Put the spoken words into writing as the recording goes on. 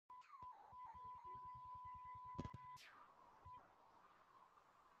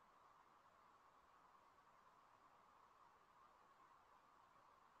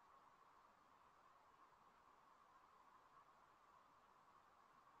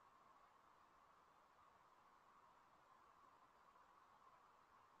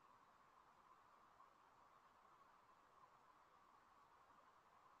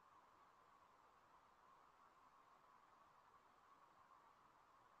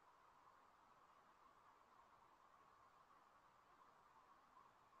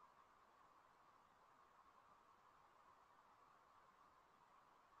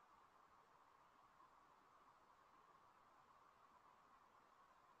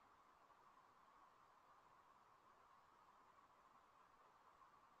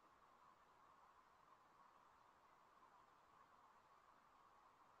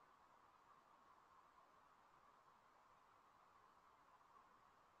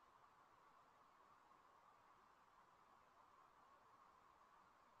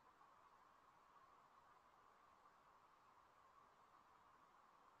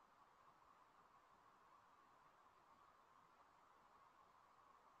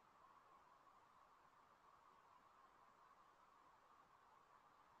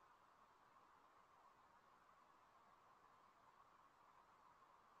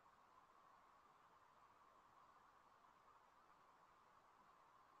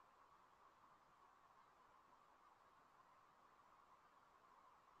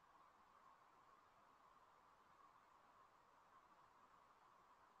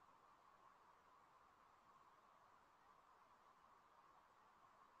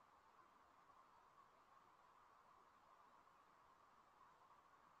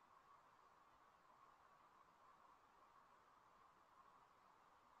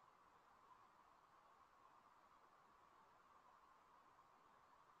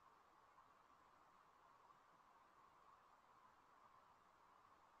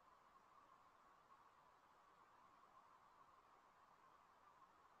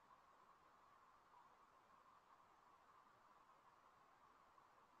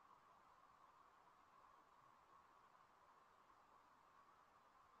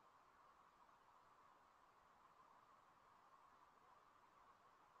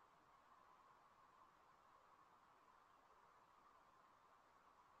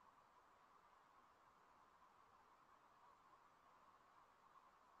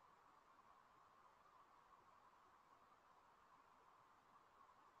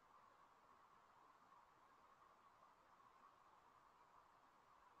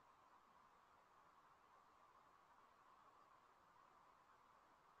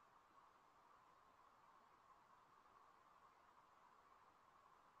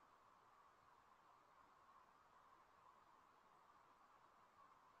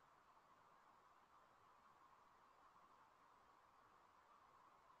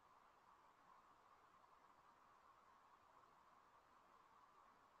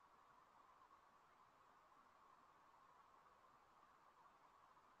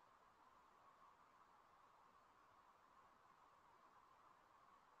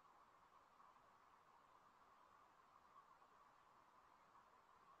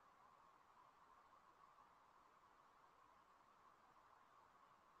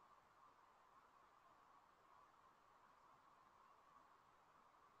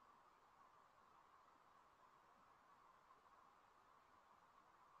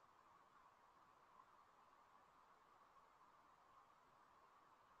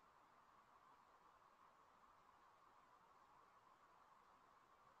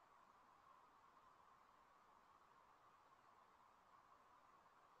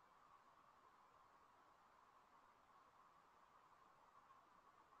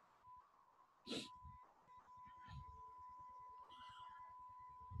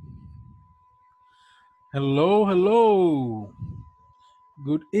Hello, hello.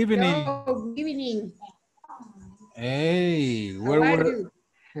 Good evening. Hello, good evening. Hey, How are you?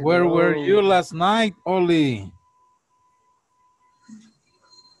 where were Hello. you last night, Oli?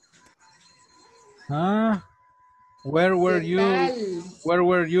 Huh? Where were ¿Qué you? tal? Where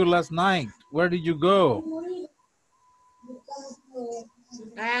were you last night? Where did you go?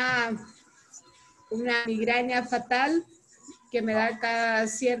 Ah, una migraña fatal que me da cada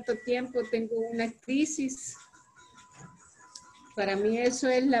cierto tiempo. Tengo una crisis. Para mí eso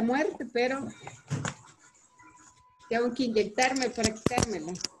es la muerte, pero tengo que inyectarme para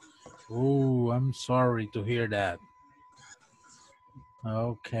quitármela. Oh, I'm sorry to hear that.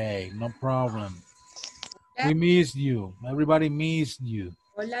 Okay, no problem. We missed you. Everybody missed you.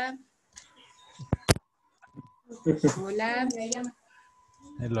 Hola. Hola.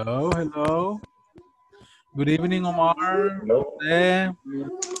 Hello, hello. Good evening, Omar. Hello. Jose,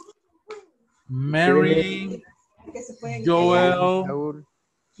 Mary, Que se pueden quedar. Joel, Raúl.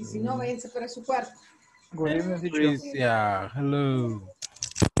 Y si no, váyanse para su cuarto. Good and evening, teacher. Patricia. Hello.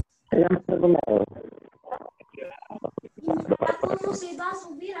 ¿Cómo se va a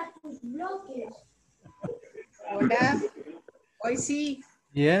subir a tus bloques? Hola. Hoy sí.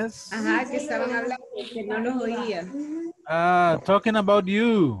 Yes. Ajá, que estaban hablando que no los oía. Talking about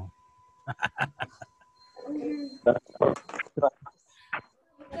you.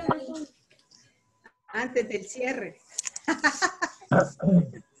 Antes del cierre.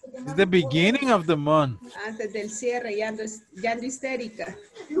 It's the beginning of the month. Antes del cierre, ya ando histérica.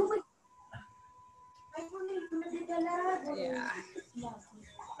 Ya.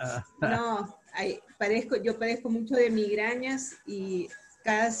 No, yo padezco mucho de migrañas y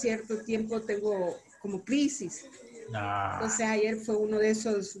cada cierto tiempo tengo como crisis. Entonces ayer fue uno de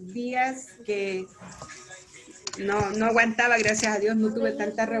esos días que no aguantaba, gracias a Dios no tuve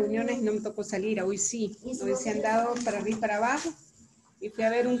tantas reuniones y no me tocó salir. Hoy sí he andado para arriba y para abajo y fui a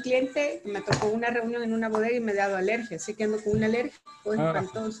ver un cliente, me tocó una reunión en una bodega y me ha dado alergia, así que ando con una alergia, todo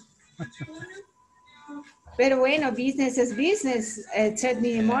espantoso. Pero bueno, business is business, send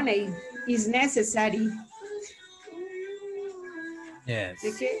me money is necessary. Yes.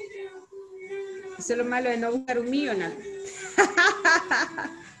 Así que eso es lo malo de no buscar un millón.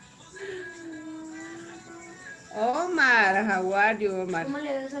 Omar, how are you, Omar? ¿Cómo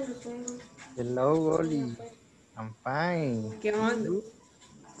le ves al juego? Hello, Oli. I'm fine. ¿Qué onda? You?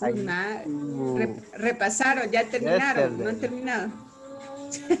 Pues I nada, you repasaron, ya terminaron, no han yesterday. terminado.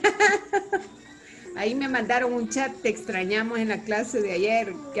 Ahí me mandaron un chat, te extrañamos en la clase de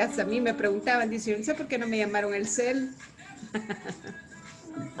ayer, que hasta a mí me preguntaban, dicen, no sé por qué no me llamaron el cel.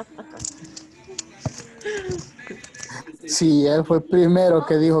 Sí, él fue el primero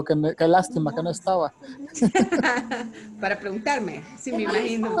que dijo que lástima que no estaba. Para preguntarme, sí me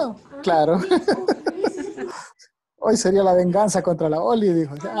imagino. No, claro. Hoy sería la venganza contra la Oli,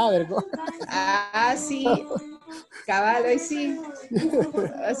 dijo. Vergo. Ah, sí, cabal, hoy sí.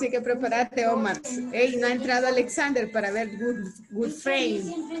 Así que prepárate, Omar. Ey, no ha entrado Alexander para ver Good Frame,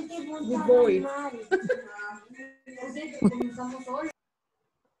 Good Boy.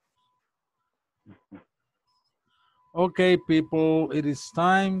 Okay, people, it is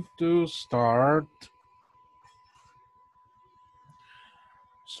time to start.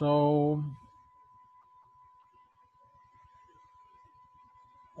 So,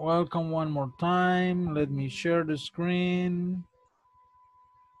 welcome one more time. Let me share the screen.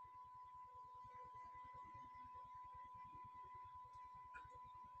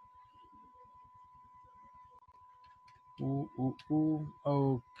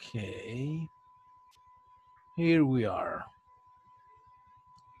 Okay. Here we are.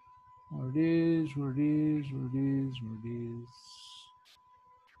 Where it is, where it is, where it is, where it is.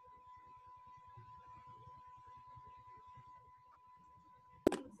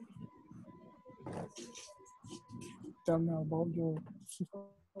 Tell me about your...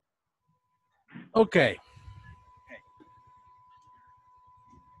 Okay.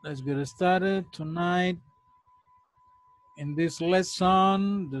 Let's get started tonight. In this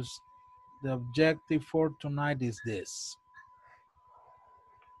lesson, the objective for tonight is this.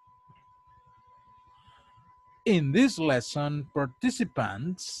 In this lesson,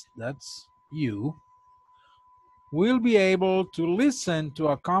 participants, that's you, will be able to listen to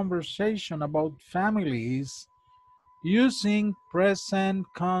a conversation about families using present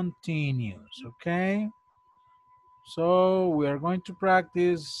continuous, okay? So we are going to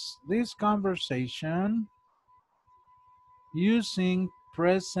practice this conversation using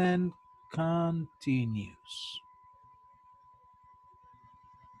present continuous.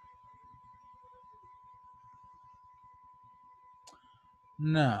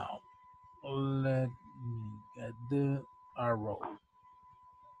 Now, let the arrow.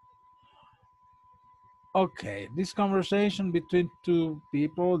 Okay, this conversation between two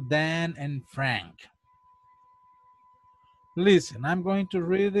people, Dan and Frank. Listen, I'm going to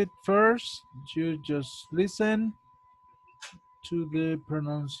read it first. You just listen to the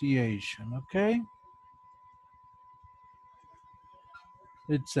pronunciation, okay?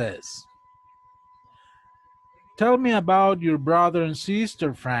 It says, tell me about your brother and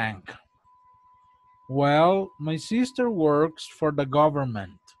sister, Frank. Well, my sister works for the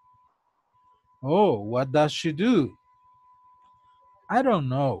government. Oh, what does she do? I don't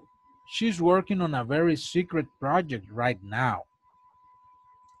know. She's working on a very secret project right now.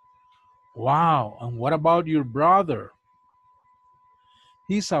 Wow, and what about your brother?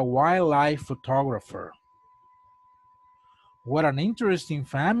 He's a wildlife photographer. What an interesting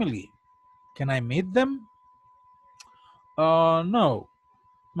family. Can I meet them? No.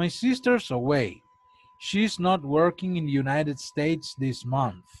 My sister's away. She's not working in the United States this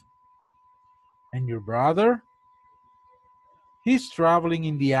month. And your brother? He's traveling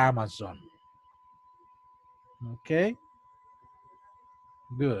in the Amazon. Okay?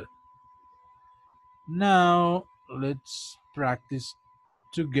 Good. Now, let's practice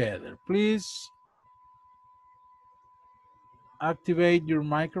together. Please activate your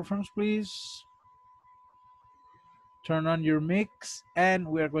microphones, please. Turn on your mix, and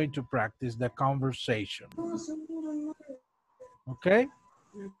we are going to practice the conversation. Okay?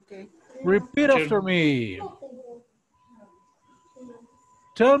 Okay. Repeat after me.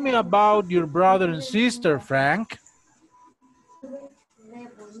 Tell me about your brother and sister, Frank.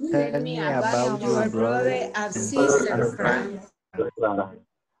 Tell me about your brother and sister, Frank.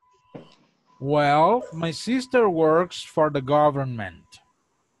 Well, my sister works for the government.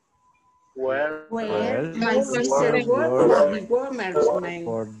 Well, Well, my sister works for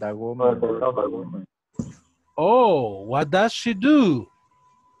the government. Oh, what does she do?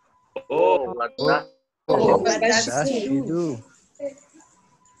 What does she do?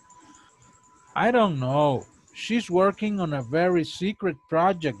 I don't know. She's working on a very secret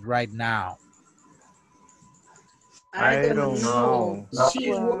project right now. I don't know.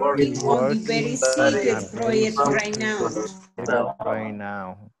 She's working on the very secret project right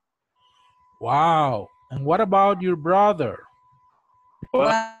now. Wow. And what about your brother?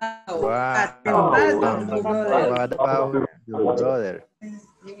 Wow. What about your brother?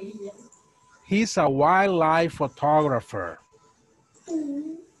 He's a wildlife photographer.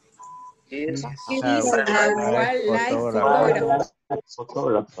 He's a wildlife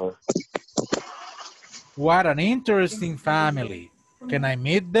photographer. What an interesting family. Can I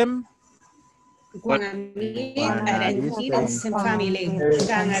meet them? Can I meet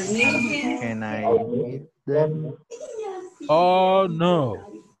them? Oh, no.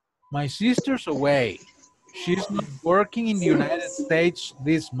 My sister's away. She's not working in the United States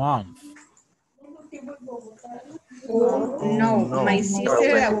this month. Oh, no, my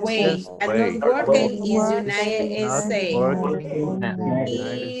sister away. I'm not working in the United States.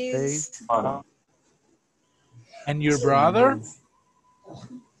 And your brother?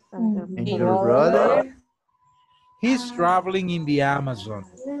 And your brother? He's traveling in the Amazon.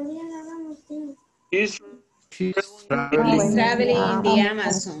 He's traveling in the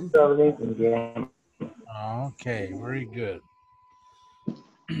Amazon. Okay, very good.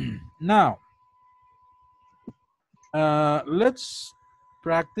 Now, let's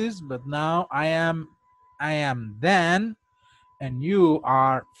practice, but now I am Dan and you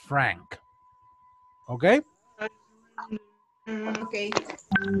are Frank. Okay? Okay.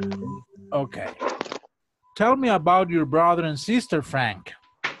 Okay. Tell me about your brother and sister, Frank.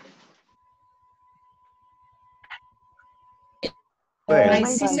 My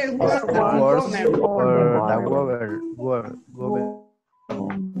sister works for the government.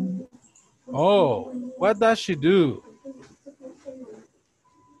 Oh, what does she do?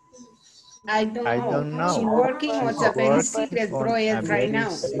 I don't know. She's working on a very secret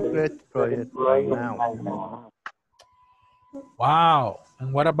project right now. Wow.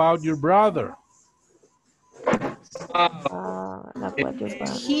 And what about your brother?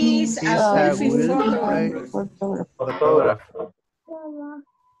 He's a photographer.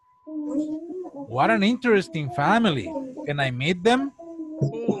 What an interesting family. Can I meet them?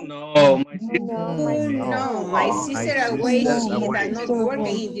 No, my sister away. She's not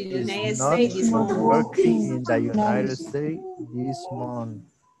working in the United States this month.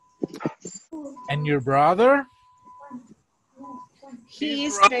 And your brother?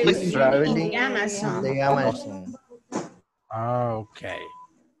 He's traveling in the Amazon. Okay.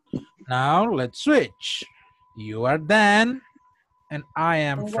 Now let's switch. You are Dan and I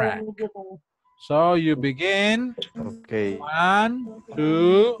am Frank. So you begin. Okay. 1,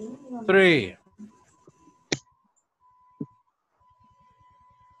 2, 3.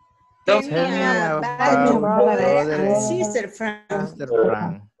 Tell Tell me me about your about your brother brother and and sister, Frank. sister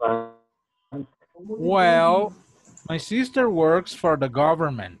Frank. Well, my sister works for the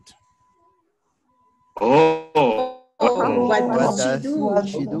government. Oh, what What does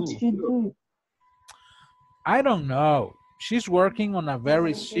she does do? she do? I don't know. She's working on a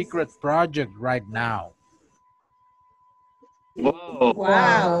very secret project right now.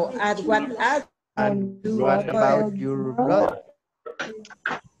 Wow, at what age And do what brother? about your brother?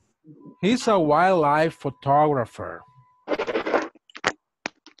 He's a wildlife photographer.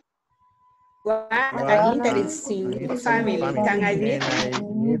 What What an an interesting interesting family. Can family. I Can meet? I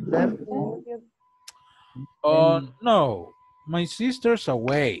meet them? Oh, no. My sister's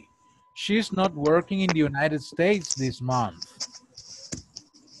away. She's not working in the United States this month.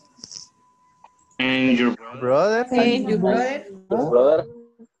 Brother? And your brother?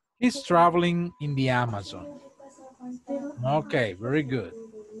 He's traveling in the Amazon. Okay, very good.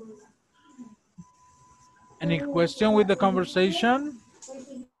 Any question with the conversation?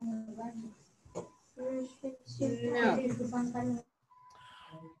 No.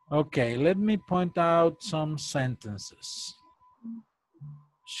 Okay, let me point out some sentences.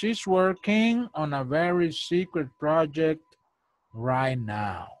 She's working on a very secret project right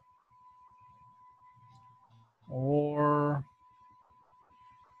now. Or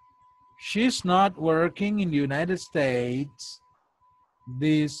she's not working in the United States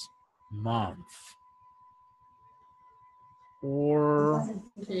this month. Or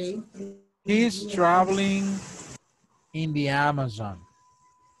Okay. he's traveling in the Amazon.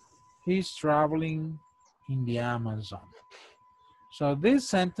 He's traveling in the Amazon. So these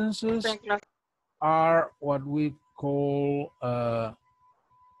sentences are what we call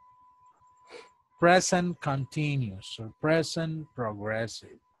present continuous or present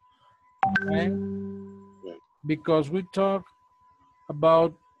progressive. Okay? Because we talk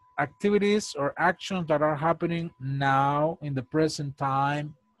about activities or actions that are happening now in the present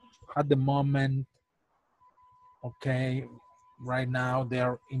time, at the moment. Okay, right now they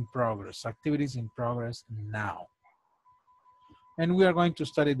are in progress, activities in progress now. And we are going to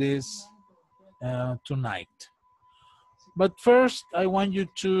study this tonight. But first, I want you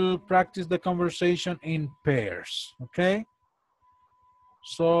to practice the conversation in pairs, okay?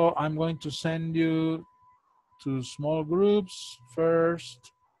 So I'm going to send you to small groups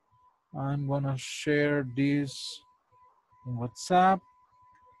first. I'm gonna share this in WhatsApp.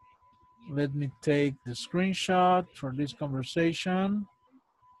 Let me take the screenshot for this conversation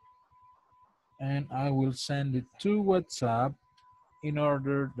and I will send it to WhatsApp in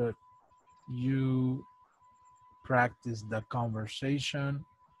order that you practice the conversation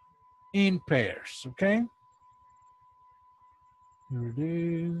in pairs, okay? Here it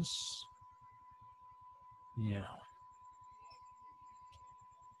is. Yeah.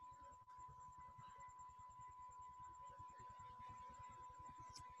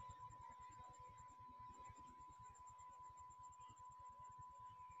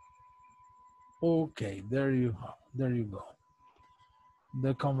 Okay, there you go.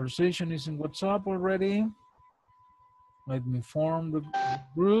 The conversation is in WhatsApp already. Let me form the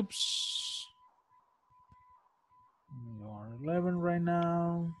groups. We are 11 right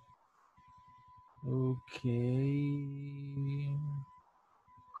now. Okay.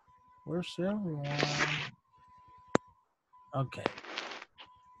 Where's everyone? Okay.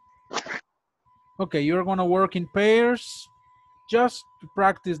 Okay, you're gonna work in pairs just to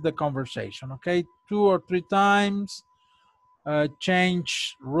practice the conversation, okay? 2 or 3 times,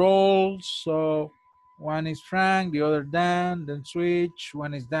 change roles. So one is Frank, the other Dan, then switch.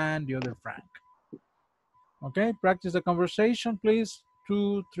 One is Dan, the other Frank. Okay, practice the conversation, please.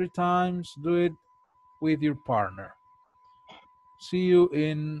 2, 3 times, do it with your partner. See you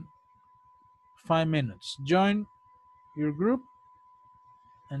in 5 minutes. Join your group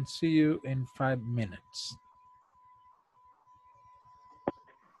and see you in 5 minutes.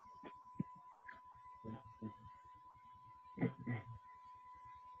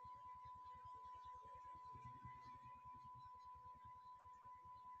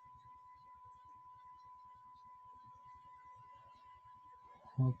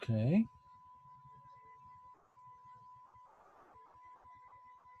 Okay.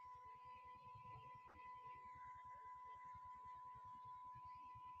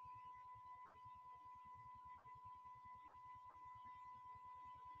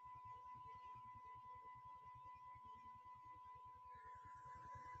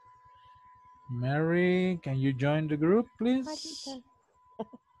 Mary, can you join the group, please?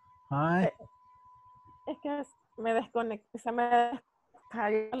 Hi. Es que me desconecté, se me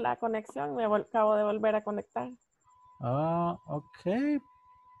cayó la conexión, acabo de volver a conectar. Ah, ok.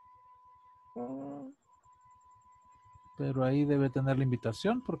 Mm, Pero ahí debe tener la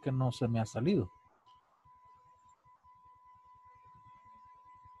invitación porque no se me ha salido.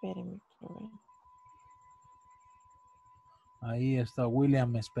 espérenme, quiero ver. Ahí está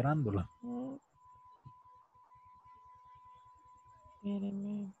William esperándola.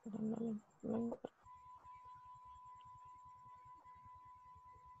 Espérenme, pero no encuentro.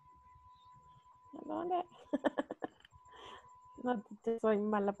 ¿Dónde? No, soy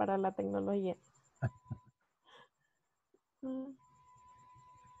mala para la tecnología.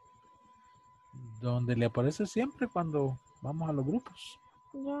 Donde le aparece siempre cuando vamos a los grupos.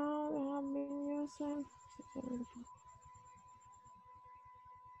 Ya, déjame usar.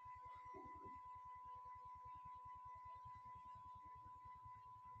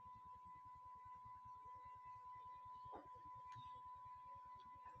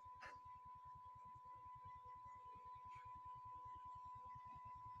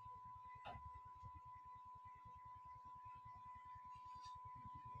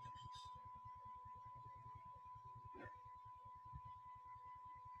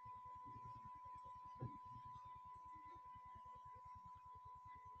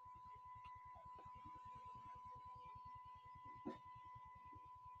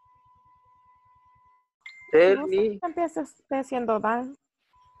 Tell me, Empiezas diciendo Dan.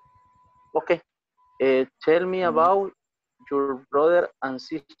 okay. Tell me about your brother and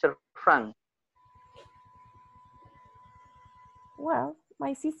sister Frank. Well,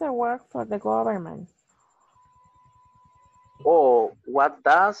 my sister works for the government. Oh, what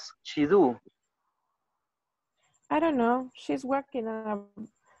does she do? I don't know. She's working on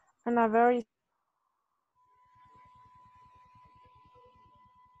a very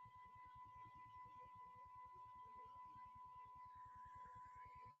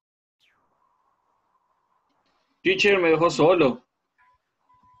Teacher me dejó solo.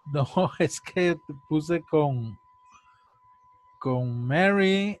 No, es que te puse con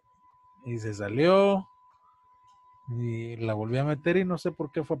Mary y se salió y la volví a meter y no sé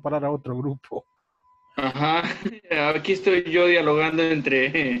por qué fue a parar a otro grupo. Ajá, aquí estoy yo dialogando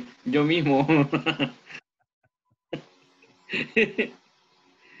entre yo mismo.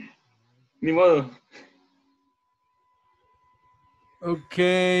 Ni modo.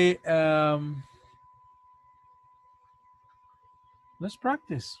 Okay, let's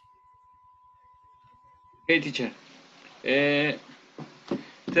practice. Okay, teacher.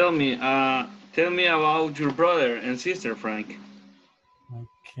 Tell me about your brother and sister, Frank.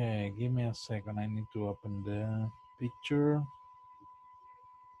 Okay, give me a second. I need to open the picture.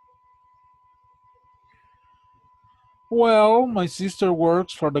 Well, my sister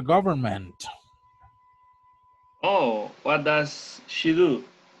works for the government. Oh, what does she do?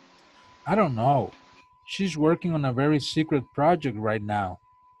 I don't know. She's working on a very secret project right now.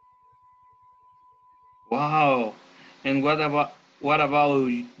 Wow. And what about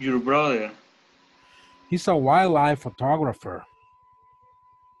your brother? He's a wildlife photographer.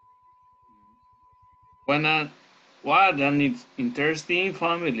 What an interesting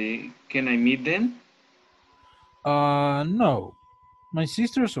family. Can I meet them? No. My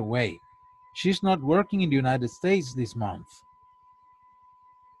sister's away. She's not working in the United States this month.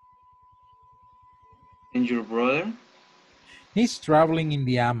 And your brother? He's traveling in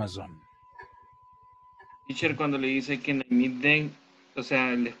the Amazon. Teacher, cuando le dice can I meet them, o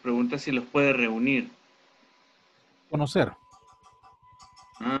sea, les pregunta si los puede reunir. Conocer.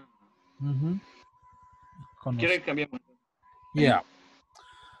 Ah. ¿Quiere cambiar? Yeah.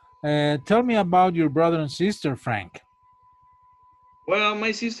 Tell me about your brother and sister, Frank. Well,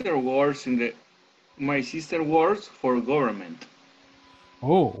 my sister works for government.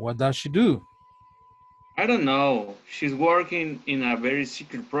 Oh, what does she do? I don't know. She's working in a very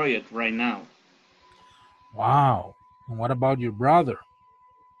secret project right now. Wow. And what about your brother?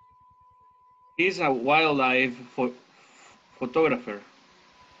 He's a wildlife photographer.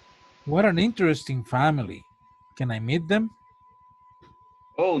 What an interesting family. Can I meet them?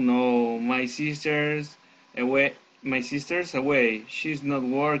 Oh no, my sister's away. My sister's away. She's not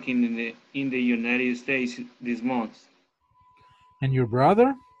working in the United States this month. And your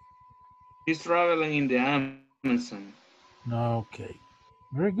brother? He's traveling in the Amazon. Okay.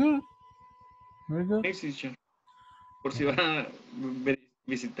 Very good. Very good. Thanks, teacher. Por si van a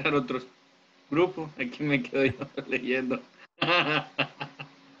visitar otros grupos, aquí me quedo yo leyendo.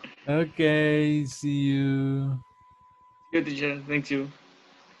 Okay, see you. See you, teacher. Thank you.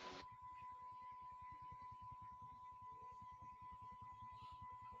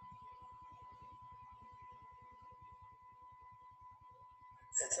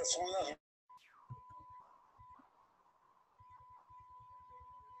 Me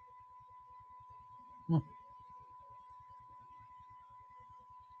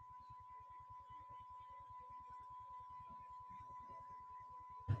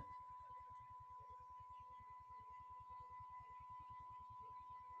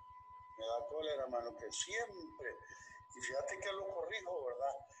da cólera, mano, que siempre, y fíjate que lo corrijo,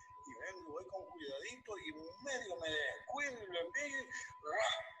 ¿verdad? Y vengo, voy con cuidadito y medio me descuido y lo envío y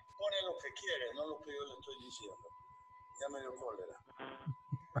pone lo que quiere, no lo que yo le estoy diciendo. Ya me dio cólera.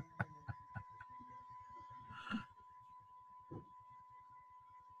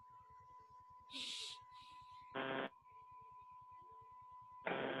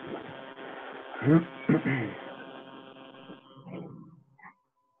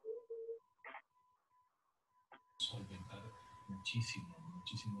 Solventar muchísimo,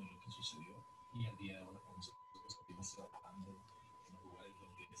 muchísimo de lo que sucedió y al día de ahora seguimos trabajando en los lugares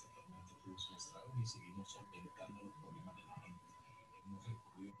donde esa tormenta tuvo su estrago y seguimos solventando los problemas de la gente. Hemos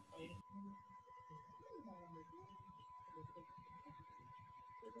recurrido a país.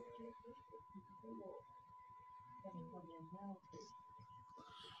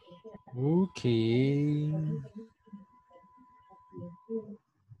 Okay.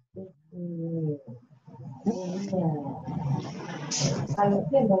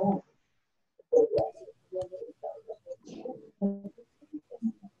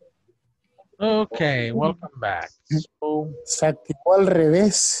 Okay, welcome back. So, Se activó al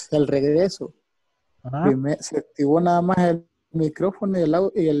revés, el regreso. Se activó nada más el micrófono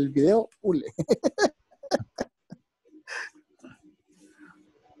y el video.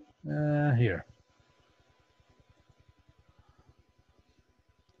 Here.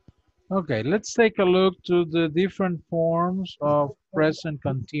 Okay, let's take a look to the different forms of present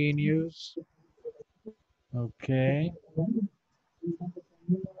continuous. Okay.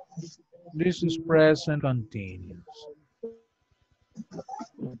 This is present continuous.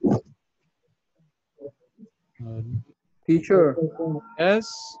 Teacher.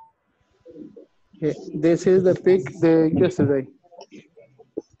 Yes. This is the pic de yesterday.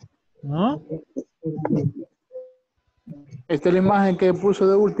 ¿No? Esta es la imagen que puso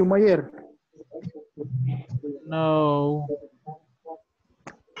de último ayer. No.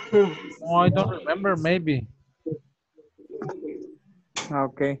 No, I don't remember, maybe.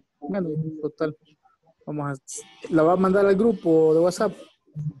 Ok. Bueno, total. ¿La va a mandar al grupo de WhatsApp?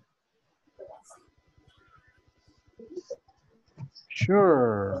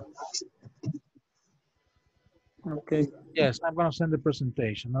 Sure. Okay. Yes, I'm going to send the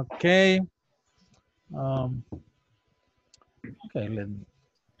presentation. Okay. Okay, let me.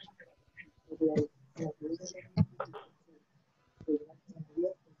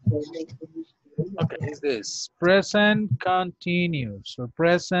 Okay, is this present continuous or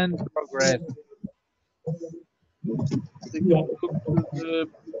present progressive?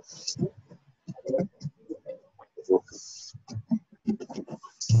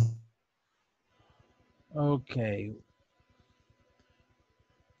 Okay.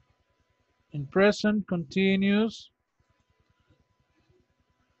 In present continuous,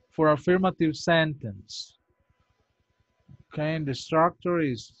 for affirmative sentence, okay, and the structure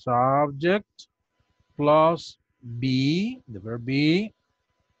is subject plus be, the verb be,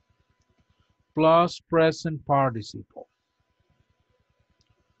 plus present participle.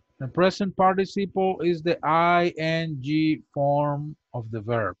 The present participle is the ing form of the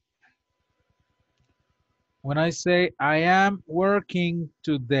verb. When I say, I am working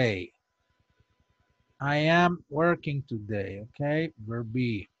today, I am working today, okay, verb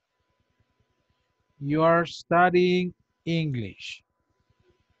be. You are studying English.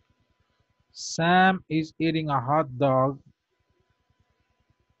 Sam is eating a hot dog.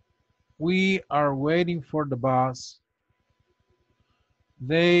 We are waiting for the bus.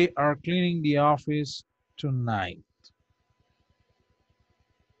 They are cleaning the office tonight.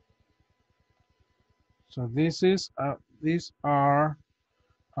 So these are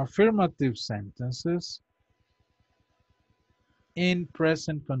affirmative sentences in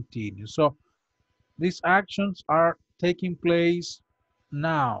present continuous. So these actions are taking place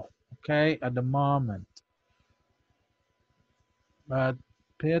now, okay, at the moment. But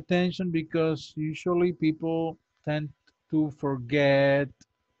pay attention because usually people tend to forget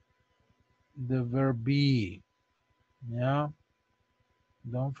the verb be. Yeah.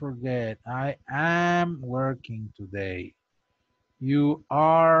 Don't forget, I am working today. You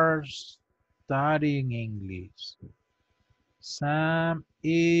are studying English. Sam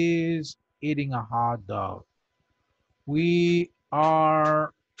is eating a hot dog. We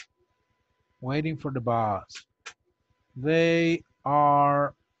are waiting for the bus. They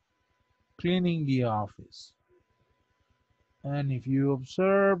are cleaning the office. And if you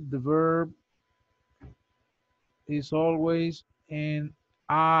observe, the verb is always in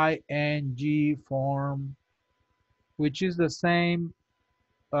ing form, which is the same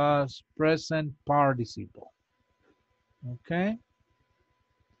as present participle. Okay?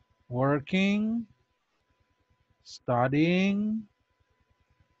 Working, studying,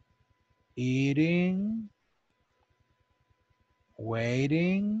 eating,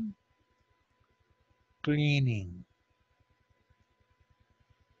 waiting, cleaning.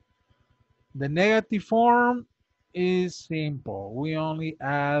 The negative form is simple. We only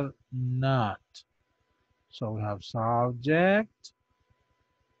add not. So we have subject,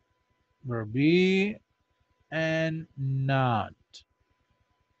 verb be, and not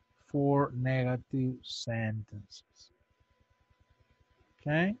for negative sentences.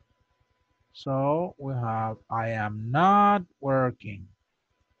 Okay? So we have I am not working.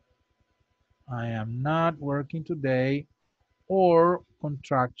 I am not working today, or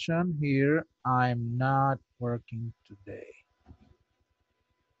contraction here, I'm not working today.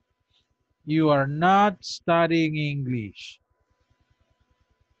 You are not studying English,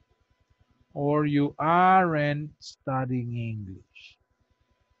 or you aren't studying English,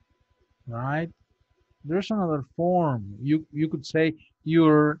 right? There's another form. You could say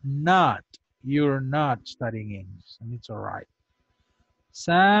you're not studying English, and it's all right.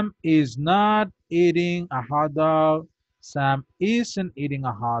 Sam is not eating a hot dog. Sam isn't eating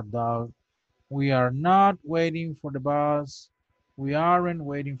a hot dog. We are not waiting for the bus. We aren't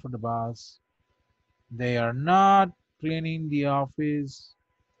waiting for the bus. They are not cleaning the office.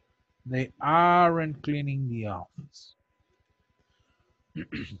 They aren't cleaning the office.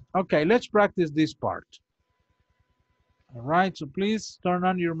 Okay, let's practice this part. All right, so please turn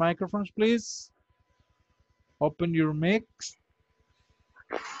on your microphones, please. Open your mix.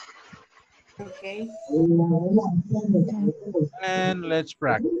 Okay. And let's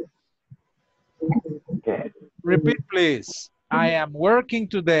practice. Repeat, please. I am working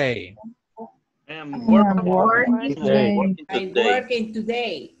today. I am working today. I'm working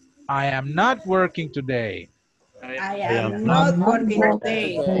today. I am not working today. I am not working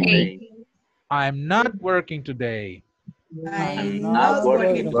today. I'm not working today. I'm not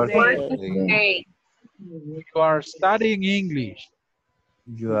working today. You are studying English.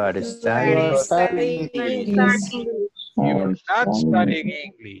 You are You studying are studying English. You are not studying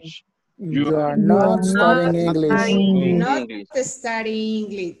English. You are not studying English. Not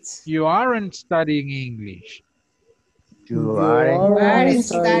studying English. You aren't studying English. You You are are are studying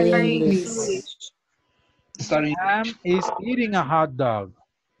studying English. English. Sam is eating a hot dog.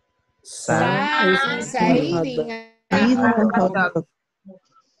 Sam is eating a hot dog.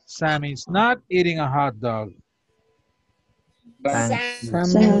 Sam is not eating a hot dog. Sam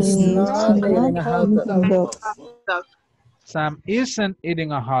is not eating a hot dog. Sam isn't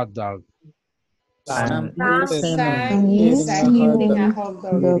eating a hot dog. Sam Sam is is eating eating a a hot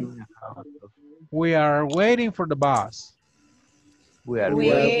hot dog. We are waiting for the bus. We are We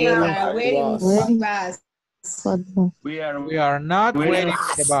waiting. are waiting for the bus. We are not waiting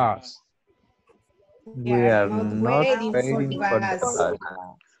for the bus. We are not waiting for waiting the for the bus. bus.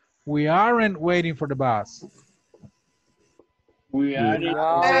 We aren't waiting for the bus. We are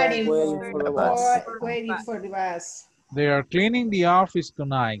Waiting waiting for the bus. waiting for the bus. They are cleaning the office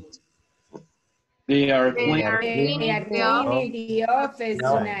tonight. They are They are cleaning. cleaning the office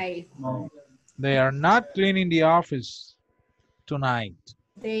tonight. They are not cleaning the office tonight.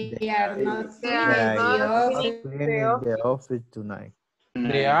 They are not Yeah, cleaning the office cleaning the office tonight.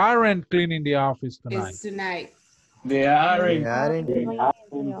 They aren't cleaning the office tonight. tonight. They They aren't aren't They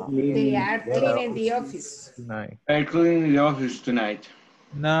are cleaning the office. tonight. cleaning the office tonight.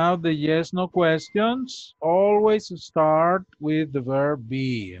 Now the yes, no questions always start with the verb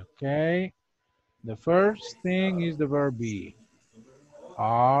be, okay? The first thing is the verb be.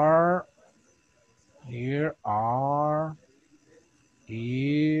 Are, here are,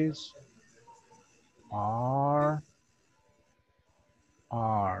 is, are.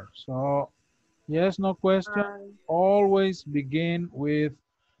 So yes, no question always begin with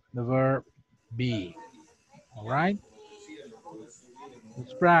the verb be. All right?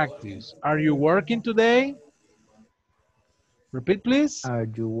 Let's practice. Are you working today? Repeat, please. Are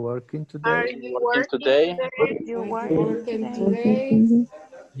you working today? You working today?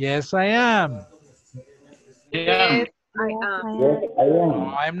 Yes, I am. Yeah.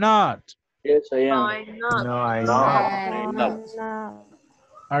 No, I'm not. No, I'm not.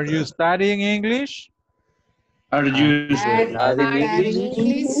 Are you studying English? Are you Studying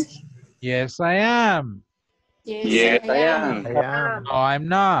English? Yes, I am. Yes, I am. I am. No, I'm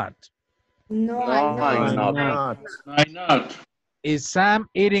not. No, No, I'm I'm not. not. No, I'm not. Is Sam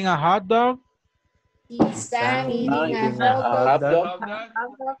eating a hot dog? Is Sam eating a Eating a hot dog? hot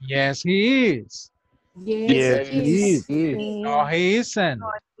dog? Yes, he is. Yes, Yes, he he is. is. No, he isn't.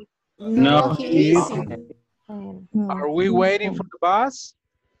 No, No, he No, isn't. Are we waiting for the bus?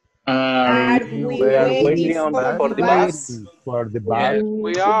 are Are we we we are waiting Waiting waiting on for bus. for the the bus? bus? For the Yes, bus.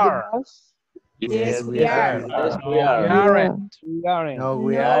 we are. Yes, Yes, we we are. are. Yes, we No, we are. aren't. No, we No,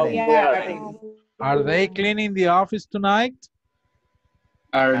 we aren't. No, we aren't. aren't. Are they cleaning the office tonight?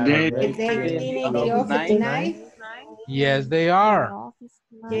 are Are they Are they they Cleaning the cleaning cleaning the office the office office tonight? tonight? tonight? Yes, they are.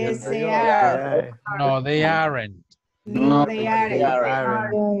 Yes, Yes, they they They are. are. are. No, they aren't. No, no? they No, they They aren't.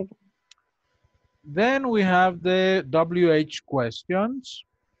 aren't. aren't. Then we have the WH questions.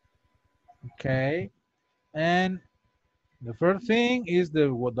 Okay. And the first thing is the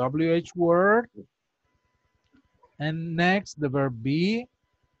WH word. And next the verb be.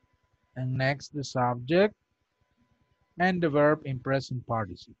 And next the subject. And the verb in present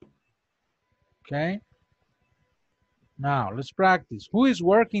participle. Okay. Now let's practice. Who is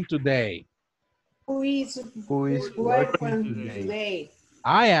working today? Who is Who is working working today? today?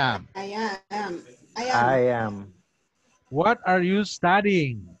 I am. I am. I I am. am. What are you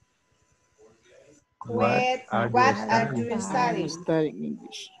studying? What are What you are studying? you I'm studying? studying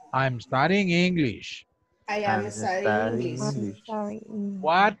English. I'm studying English. I am I'm studying studying English. English.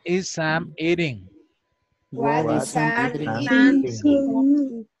 What is Sam eating? What What is What is I'm is Sam eating? Sam eating?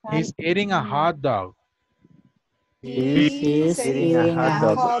 eating? He's eating a hot dog. He He is He's Eating a eating eating a hot a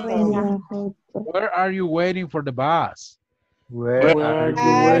dog. hot hot dog. dog. Where are you waiting for the bus? Where were Where are are you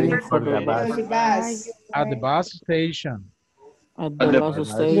you Are waiting waiting you for for the the on bus? the bus? bus? At the bus station. At at the the At bus the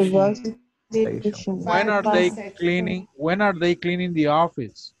bus station. station. When are Bus they section. cleaning? When are they cleaning the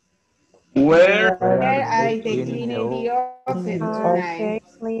office? where Where are Where they are they cleaning the cleaning the office office tonight?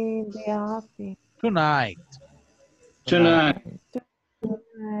 tonight? Tonight. Tonight.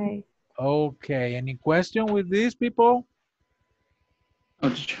 tonight? Okay. Any question with these people? Oh,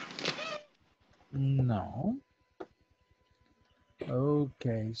 teacher. No.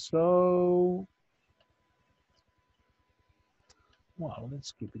 Okay. So, well,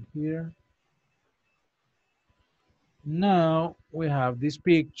 let's keep it here. Now we have this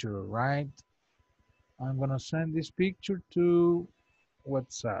picture, right? I'm gonna send this picture to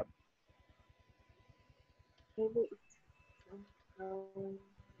WhatsApp.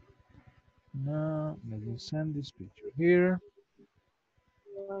 Now let me send this picture here.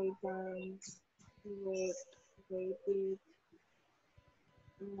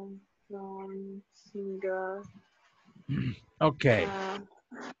 Okay,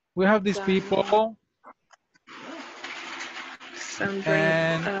 we have these people,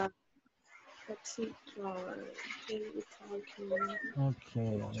 and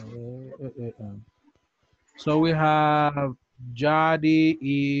okay. So we have Jody,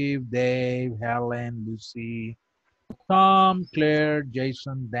 Eve, Dave, Helen, Lucy, Tom, Claire,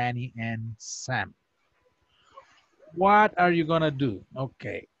 Jason, Danny, and Sam. What are you gonna do?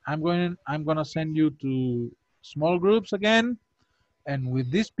 Okay, I'm gonna send you to small groups again, and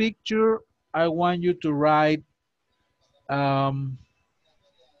with this picture, I want you to write.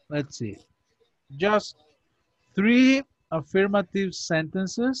 Let's see, just 3 affirmative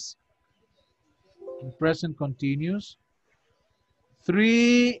sentences in present continuous,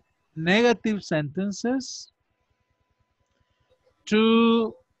 3 negative sentences,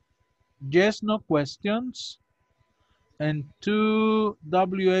 2 yes no questions, and 2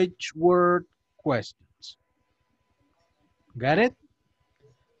 WH word questions. Got it?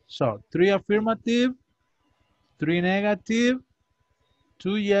 So 3 affirmative, 3 negative,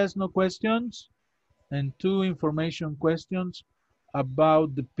 2 yes no questions, and 2 information questions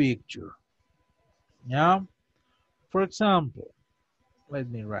about the picture. Yeah? For example, let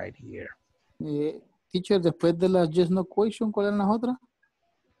me write here. Teacher, después de las yes no question, ¿cuáles eran las otras?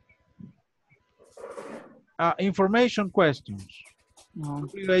 Information questions. No.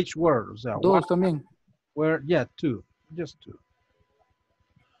 WH word. O sea, Dos también. where, yeah, 2. Just 2.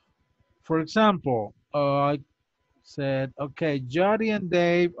 For example, I said, okay, Jody and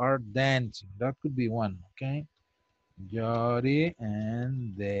Dave are dancing. That could be one, okay? Jody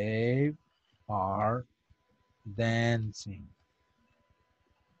and Dave are dancing.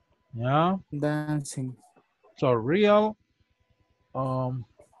 Yeah? Dancing. So real,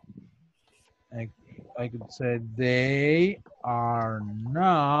 I could say they are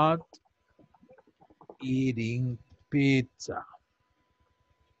not eating pizza.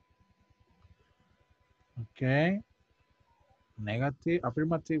 Okay? Negative,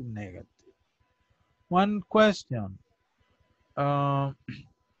 affirmative, negative. One question.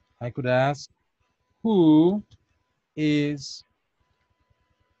 I could ask, who is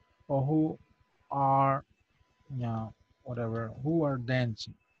or who are, yeah, whatever, who are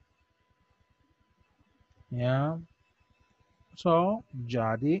dancing? Yeah. So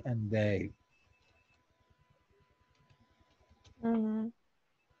Jody and Dave.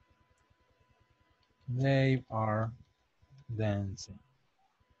 They are dancing.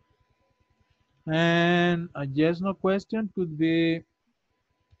 And a yes no question could be,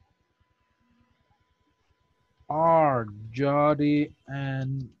 are Jody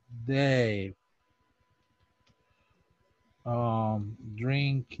and Dave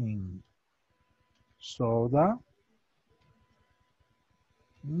drinking soda?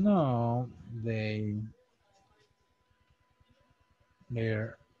 No, they're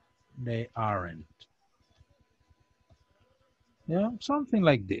they aren't. Yeah, something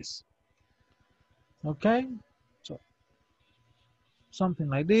like this. Okay, so something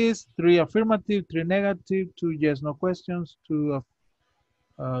like this: 3 affirmative, 3 negative, 2 yes no questions, 2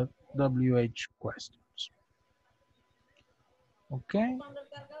 WH questions. Okay,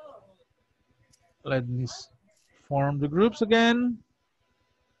 let me form the groups again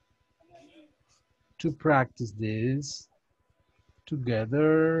to practice this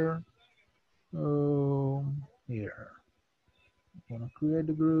together. Here, I'm gonna create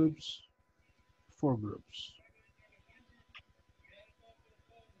the groups, 4 groups.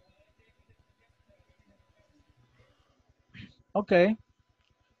 Okay,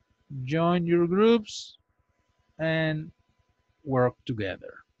 join your groups and work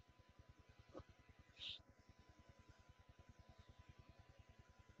together.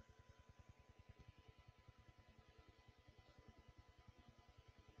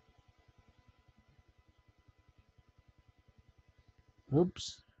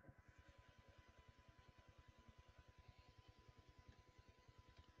 Oops.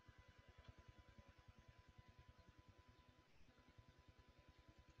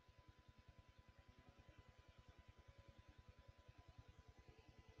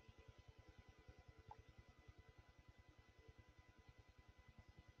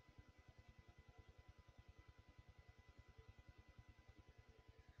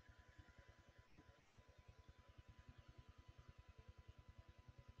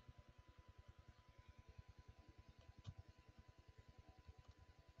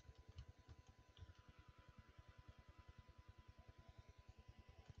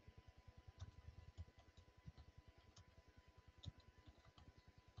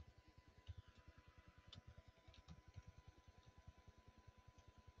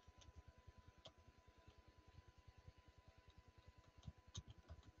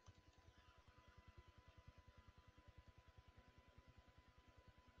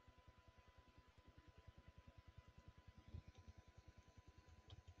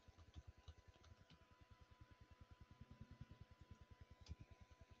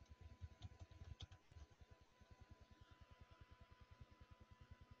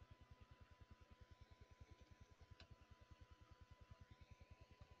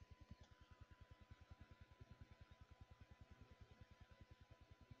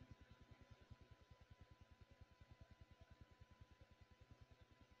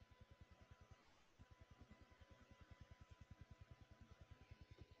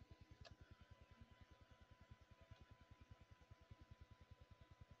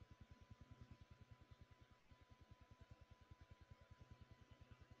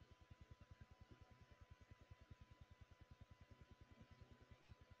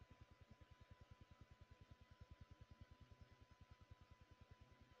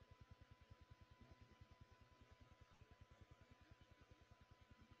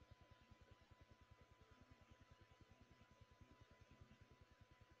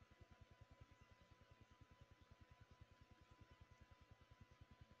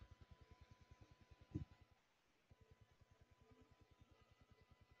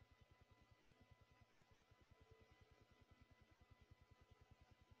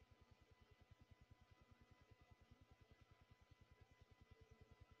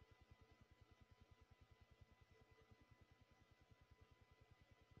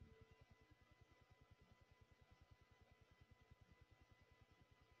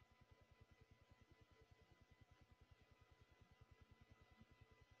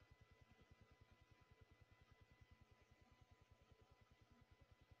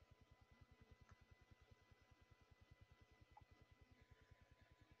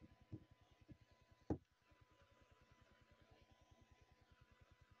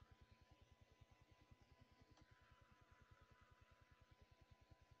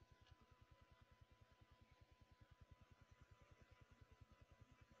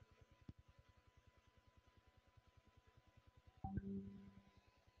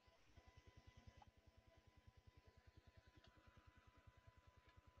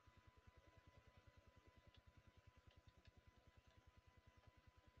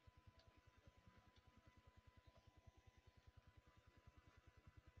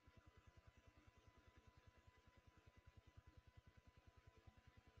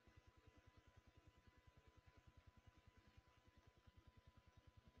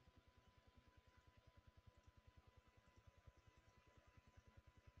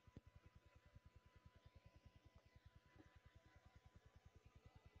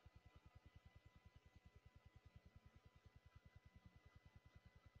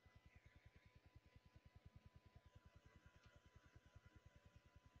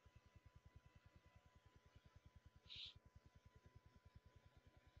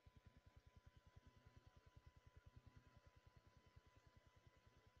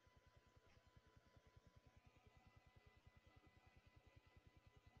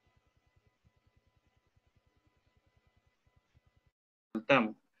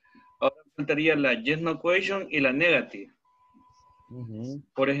 estamos. Ahora faltaría la yes, no question y la negative.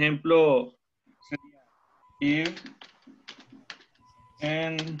 Por ejemplo, if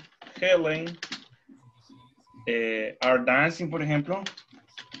and Helen are dancing, por ejemplo.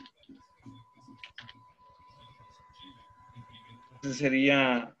 Entonces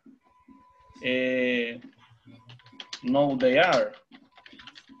sería no, they are.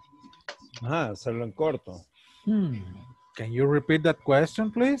 Ajá, hacerlo en corto. Can you repeat that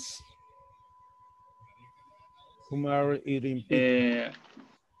question, please? Whom are eating pizza?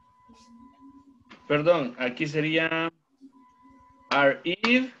 Perdón, aquí sería are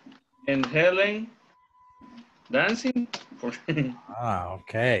Eve and Helen dancing?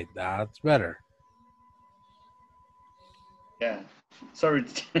 Okay, that's better. Yeah, sorry.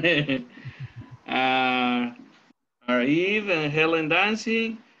 Are Eve and Helen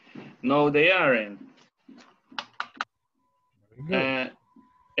dancing? No, they aren't.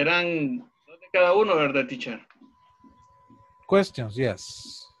 Eran dos de cada uno, ¿verdad, teacher? Questions,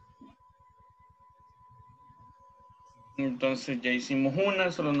 yes. Entonces ya hicimos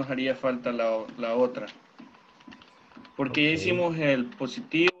una, solo nos haría falta la otra. Porque ya hicimos el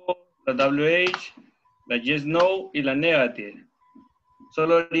positivo, la WH, la yes, no y la negative.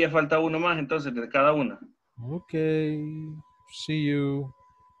 Solo haría falta uno más entonces de cada una. Okay, see you.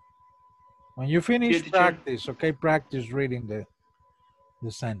 When you finish, practice, okay? Practice reading the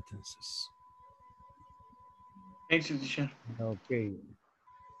sentences. Thanks, teacher. Okay.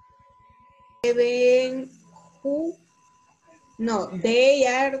 Even, who, no, they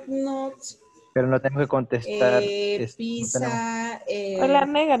are not. Pero no tengo que contestar. Pizza. La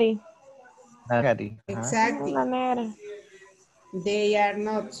negri. Negati. Exactly. La negra. They are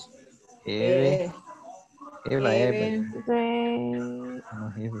not. Eve. Even. They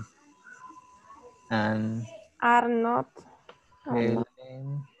No, Eve. And are not. Helen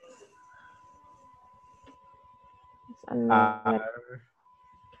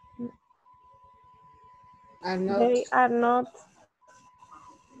are not. They are not.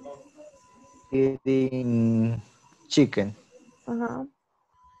 eating chicken.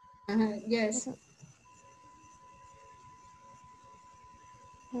 Yes.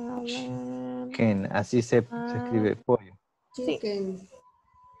 Chicken, así se escribe pollo. Chicken.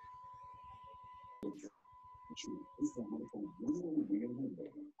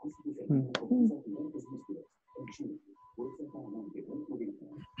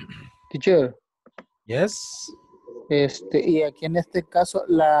 Teacher. Yes. Y aquí en este caso,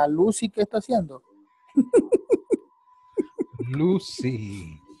 la Lucy, ¿qué está haciendo?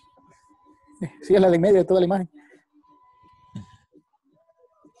 Lucy. Sí, es la de medio de toda la imagen.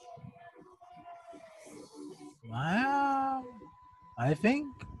 I think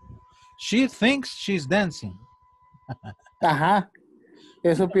she thinks she's dancing. Ajá,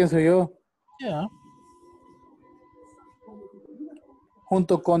 eso pienso yo. Yeah.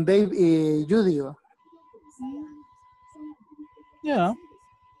 Junto con Dave y Judy. Yeah.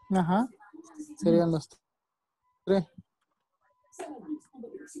 Ajá, serían los tres.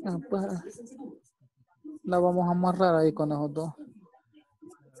 Pues, la vamos a amarrar ahí con esos dos.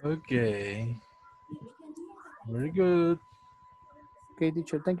 Okay. Very good. Okay,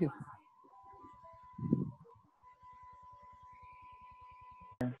 teacher, thank you.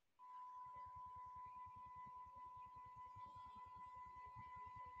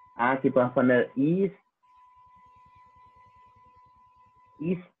 Aquí podemos poner is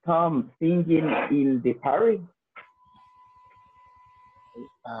Tom singing in the party?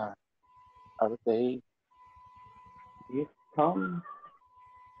 Are they? Is Tom?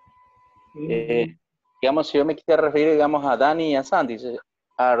 Digamos, si yo me quisiera referir, digamos, a Dani y a Sandy,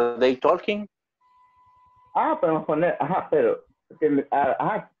 ¿are they talking? Podemos poner, pero,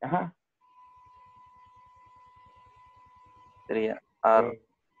 Sería, are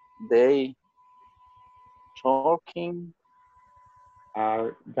they talking?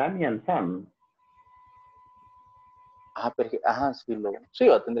 Are Danny and Sam? Sí,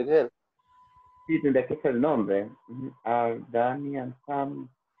 va a tener que ser. Sí, tendría que ser el nombre. Are Danny and Sam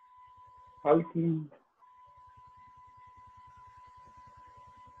talking?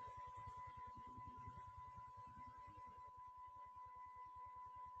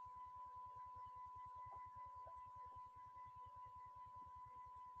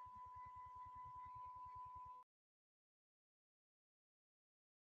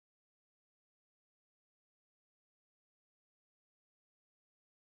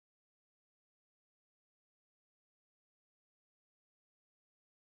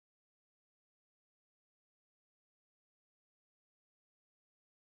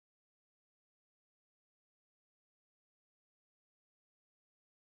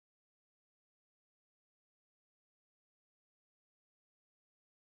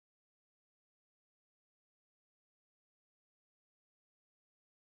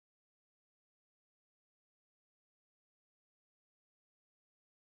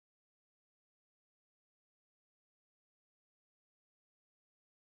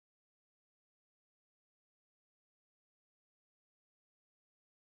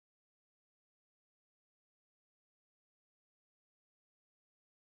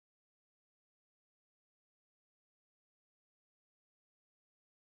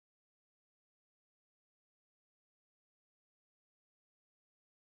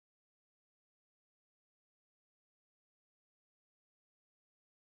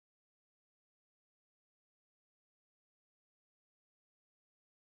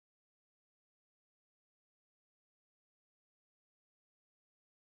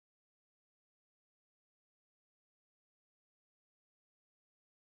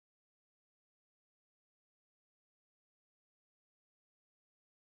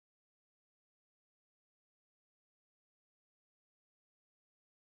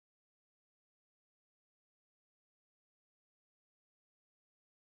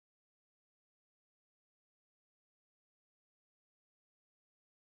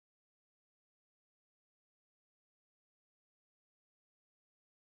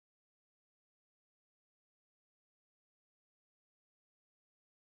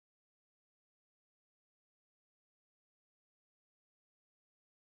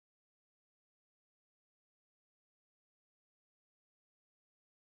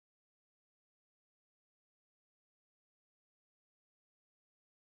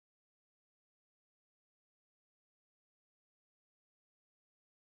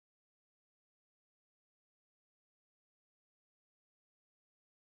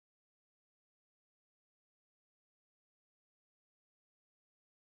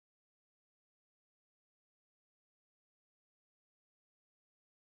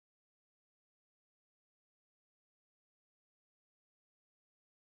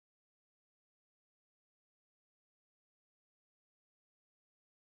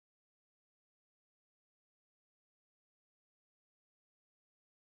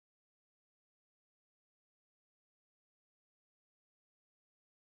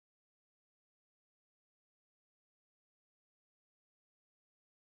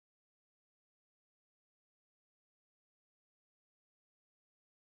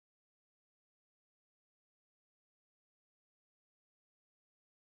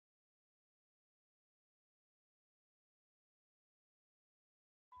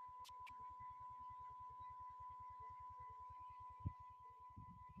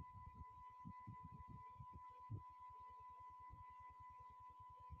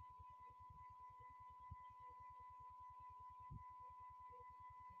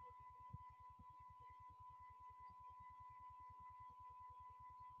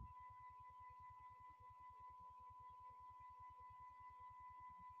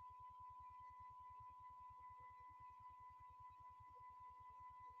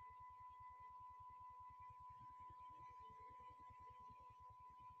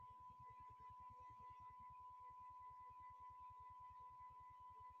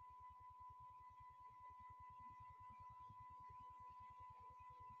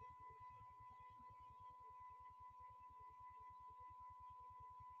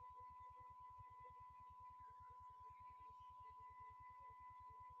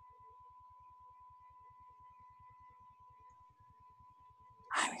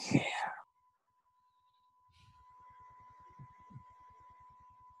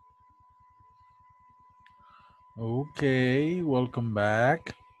 Okay, welcome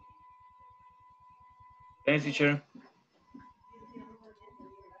back. Thanks, teacher.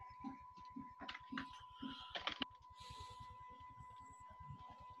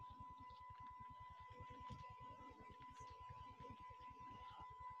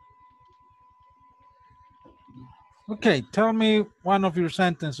 Okay, tell me one of your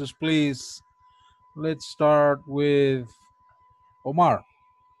sentences, please. Let's start with Omar.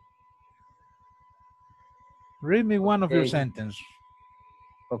 Read me one of your Okay. sentences.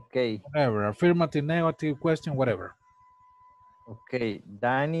 Okay. Whatever, affirmative, negative, question, whatever. Okay.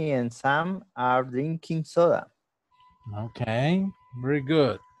 Danny and Sam are drinking soda. Okay, very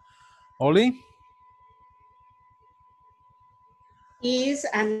good. Oli? Is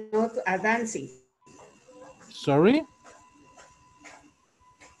not a dancing. Sorry?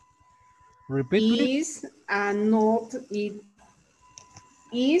 Repeat, please. Is not it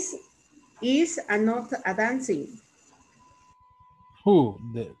is not a dancing. Who?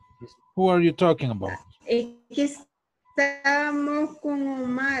 Who are you talking about? Es que estamos con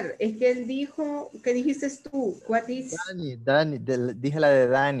Omar. Es que él dijo, ¿qué dijiste tú? What is Dani, dije la de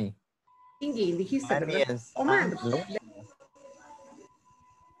Dani. singing? Dijiste, Dani ¿verdad? and Sam, Omar. ¿no?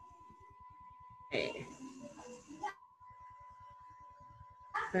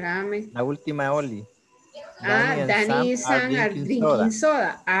 Espérame. La última, Oli. Danny and Sam are drinking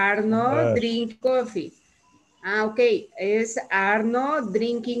soda. Are not drink coffee. Okay. Es are not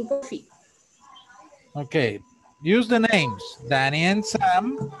drinking coffee. Okay, use the names. Danny and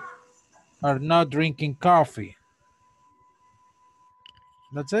Sam are not drinking coffee.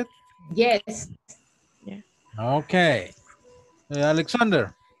 That's it? Yes. Yeah. Okay.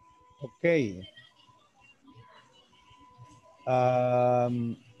 Alexander. Okay.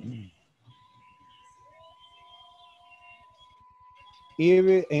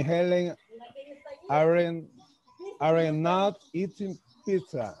 Eve and Helen are not eating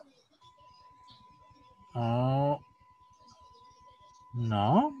pizza. Oh,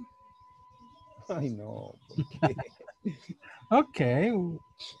 no. I know. Okay.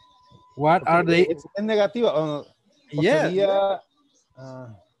 What are they? ¿Es negativa o Yeah. sería,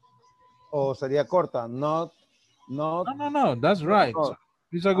 o sería corta? Not. No, that's right. No.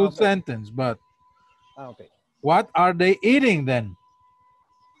 It's a good sentence, but Okay. what are they eating then?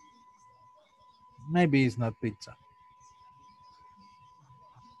 Maybe it's not pizza.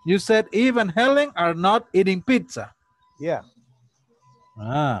 You said Eve and Helen are not eating pizza. Yeah.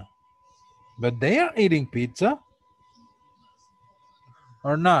 But they are eating pizza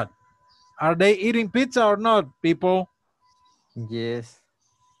or not? Are they eating pizza or not, people? Yes.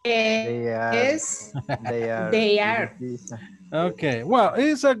 Yes. They are. They are. Okay. Well,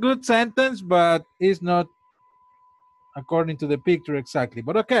 it's a good sentence, but it's not according to the picture exactly.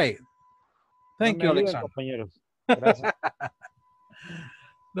 But okay. Thank you, Alexander. Compañeros. Gracias.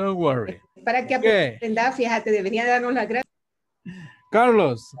 Don't worry. Para que aprenda, fíjate, debería darnos las gracias.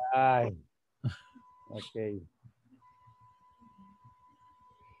 Carlos. Ay. Okay.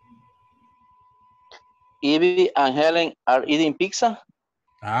 Evie and Helen are eating pizza.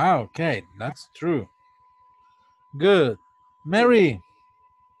 Okay. That's true. Good. Mary.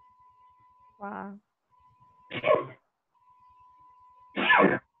 Wow.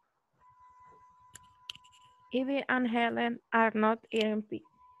 Evie and Helen are not eating pizza.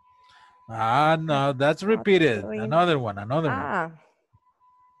 No, that's repeated. Another one.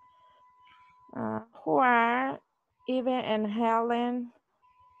 Who are Evie and Helen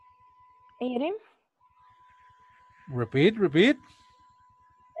eating? Repeat.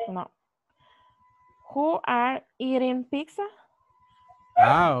 No. Who are eating pizza?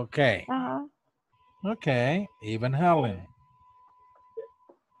 Okay. Okay, even Helen.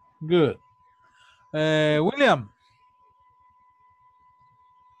 Good. William.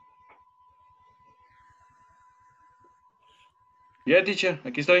 Yeah, teacher,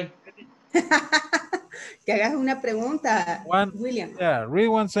 aquí estoy. Que hagas una pregunta, William. Yeah, read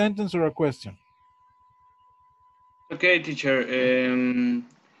one sentence or a question. Okay, teacher.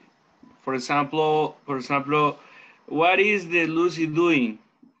 For example, what is the Lucy doing?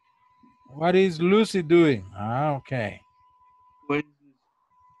 What is Lucy doing? Okay.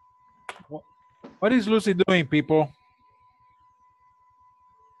 What is Lucy doing, people?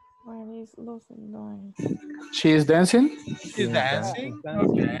 What is Lucy doing? She is dancing. She's dancing.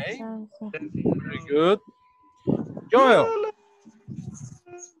 Okay. Very good. Joel.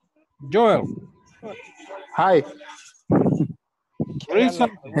 Hi. Read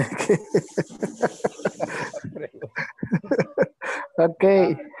something.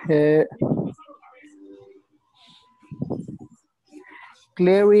 Okay.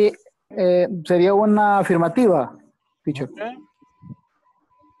 Clary Sería una afirmativa, teacher. Okay.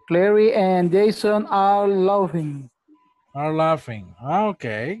 Clary and Jason are laughing. Are laughing.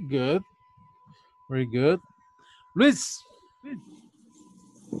 Okay, good. Very good. Luis.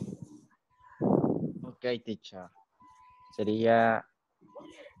 Okay, teacher. Sería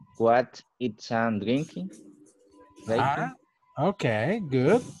what it's drinking. Okay,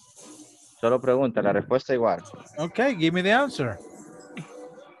 good. Solo pregunta, la respuesta igual. Okay, give me the answer.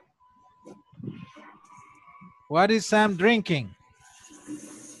 What is Sam drinking?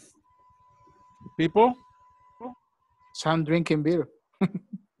 People? Sam drinking beer.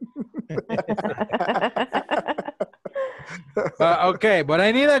 Okay, but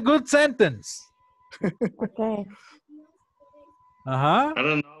I need a good sentence. Okay. I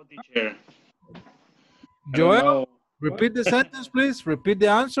don't know, teacher. Joel, repeat the sentence, please. Repeat the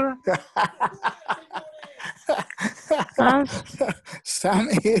answer. Sam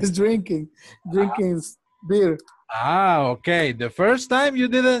is drinking beer. Okay. The first time you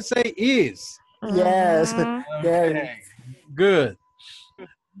didn't say is. Yes. Okay. Good.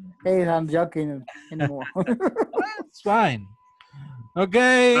 Hey, I'm joking anymore. That's fine.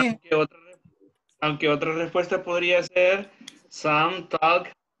 Okay. Aunque otra respuesta podría ser Sam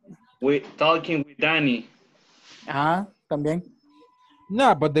talking with Danny. También.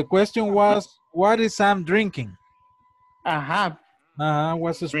 No, but the question was, what is Sam drinking?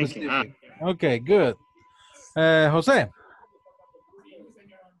 What's the specific? Okay, good. Jose.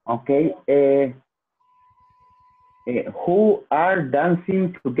 Okay. Who are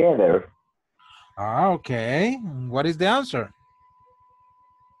dancing together? Okay. What is the answer?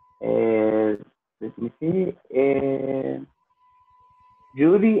 Let me see.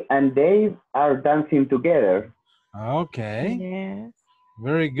 Judy and Dave are dancing together. Okay. Yes.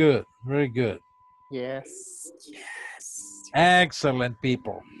 Very good. Very good. Yes. Excellent,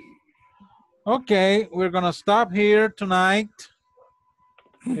 people. Okay, we're going to stop here tonight.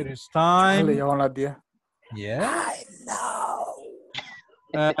 It is time. Yeah. I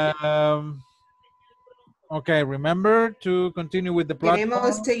know. Okay, remember to continue with the platform.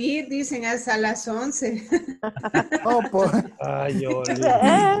 Queremos seguir, dicen, hasta las 11. Ay, Oli.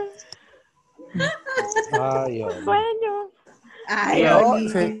 Ay, Oli. Sueño. Ay, No, Oli.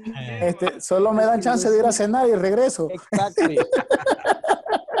 sí. Solo me dan chance de ir a cenar y regreso. Exactly.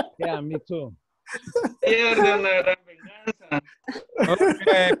 Yeah, me too. Pierde una gran venganza.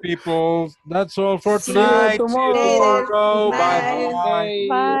 Okay, people, that's all for tonight. See you tomorrow. Bye.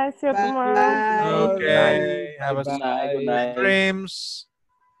 Bye. See you tomorrow. Okay, have a Good night. dreams.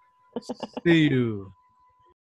 See you.